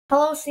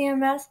Hello,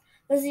 CMS.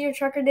 This is your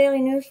Trucker Daily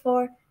News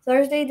for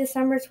Thursday,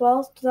 December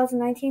 12th,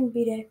 2019,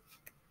 B-Day.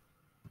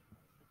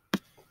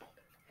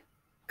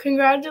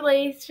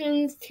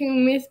 Congratulations to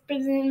Miss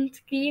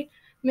Brzezinski,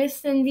 Miss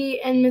Cindy,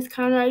 and Miss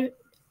Conrad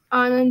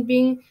on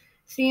being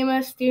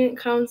CMS Student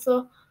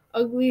Council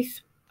Ugly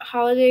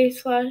Holiday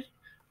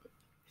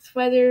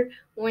Sweater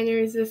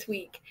winners this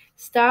week.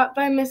 Stop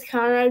by Miss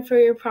Conrad for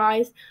your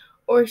prize,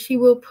 or she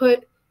will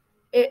put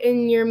it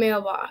in your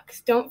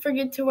mailbox. Don't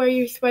forget to wear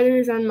your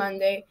sweaters on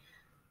Monday.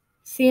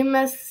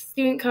 CMS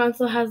Student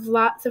Council has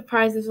lots of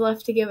prizes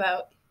left to give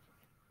out.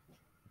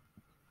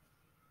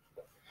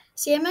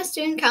 CMS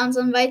Student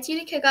Council invites you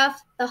to kick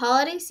off the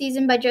holiday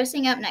season by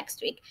dressing up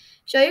next week.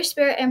 Show your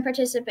spirit and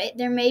participate.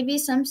 There may be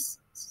some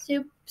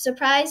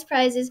surprise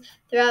prizes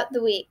throughout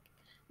the week.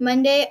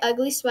 Monday,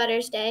 Ugly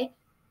Sweaters Day.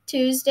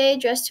 Tuesday,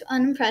 Dress to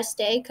Unimpress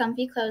Day,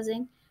 Comfy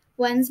Clothing.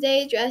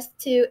 Wednesday, Dress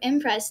to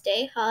Impress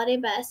Day, Holiday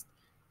Best.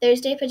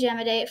 Thursday,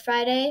 Pajama Day.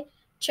 Friday,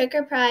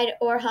 Tricker Pride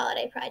or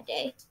Holiday Pride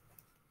Day.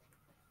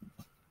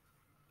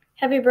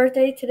 Happy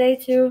birthday today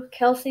to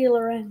Kelsey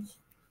Lorenz.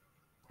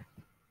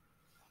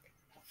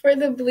 For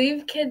the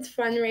Believe Kids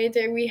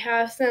fundraiser, we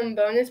have some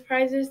bonus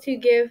prizes to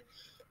give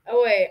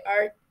away.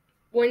 Our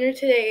winner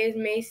today is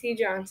Macy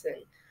Johnson.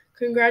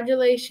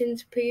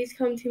 Congratulations. Please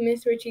come to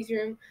Miss Ritchie's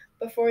room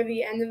before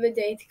the end of the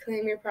day to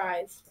claim your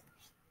prize.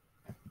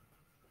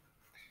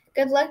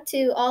 Good luck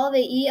to all of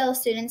the EL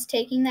students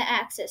taking the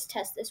Access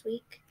test this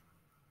week.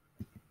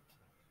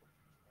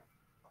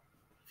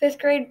 Fifth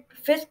grade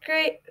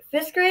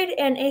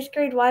and 8th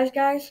grade Wise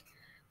Guys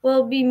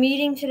will be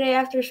meeting today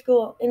after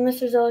school in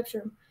Mr. Zellick's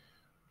room.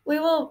 We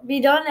will be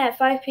done at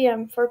 5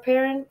 p.m. for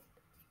parent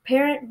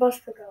bus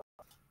pickup.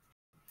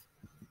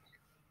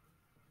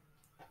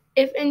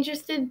 If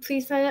interested,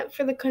 please sign up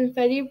for the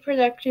Confetti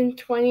Production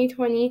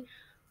 2020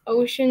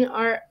 Ocean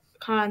Art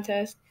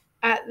Contest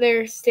at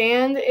their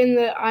stand in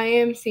the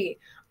IMC.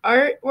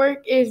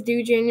 Artwork is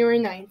due January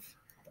 9th.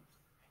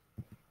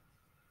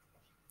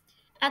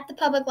 At the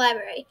public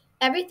library.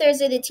 Every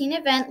Thursday, the teen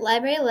event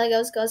Library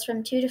Legos goes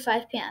from 2 to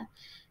 5 p.m.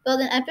 Build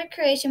an epic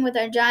creation with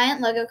our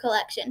giant Lego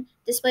collection.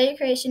 Display your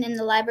creation in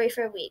the library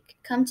for a week.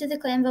 Come to the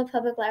Clanville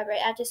Public Library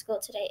after school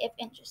today if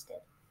interested.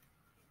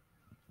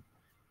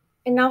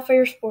 And now for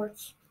your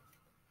sports.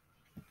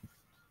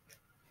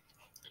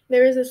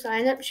 There is a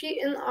sign-up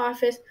sheet in the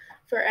office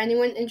for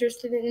anyone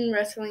interested in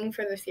wrestling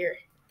for this year.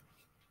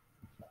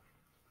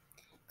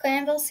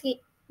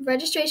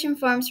 Registration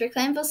forms for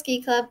Clanville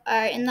Ski Club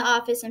are in the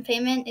office and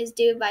payment is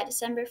due by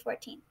December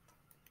 14th.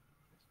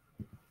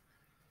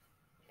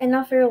 And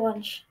now for your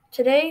lunch.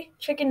 Today,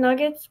 chicken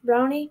nuggets,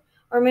 brownie,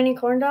 or mini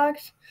corn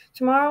dogs.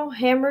 Tomorrow,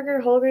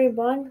 hamburger, whole grain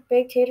bun,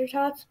 baked tater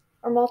tots,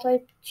 or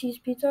multi-cheese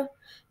pizza.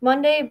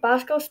 Monday,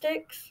 Bosco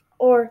sticks,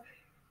 or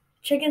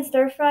chicken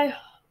stir-fry,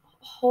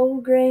 whole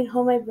grain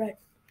homemade bread.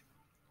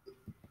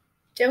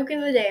 Joke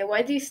of the day.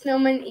 What do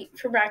snowmen eat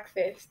for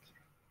breakfast?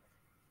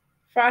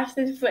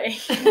 Frosted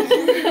Flakes.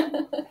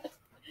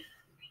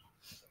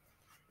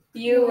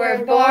 You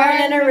were born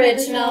an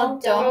original,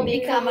 don't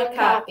become a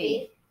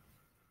copy.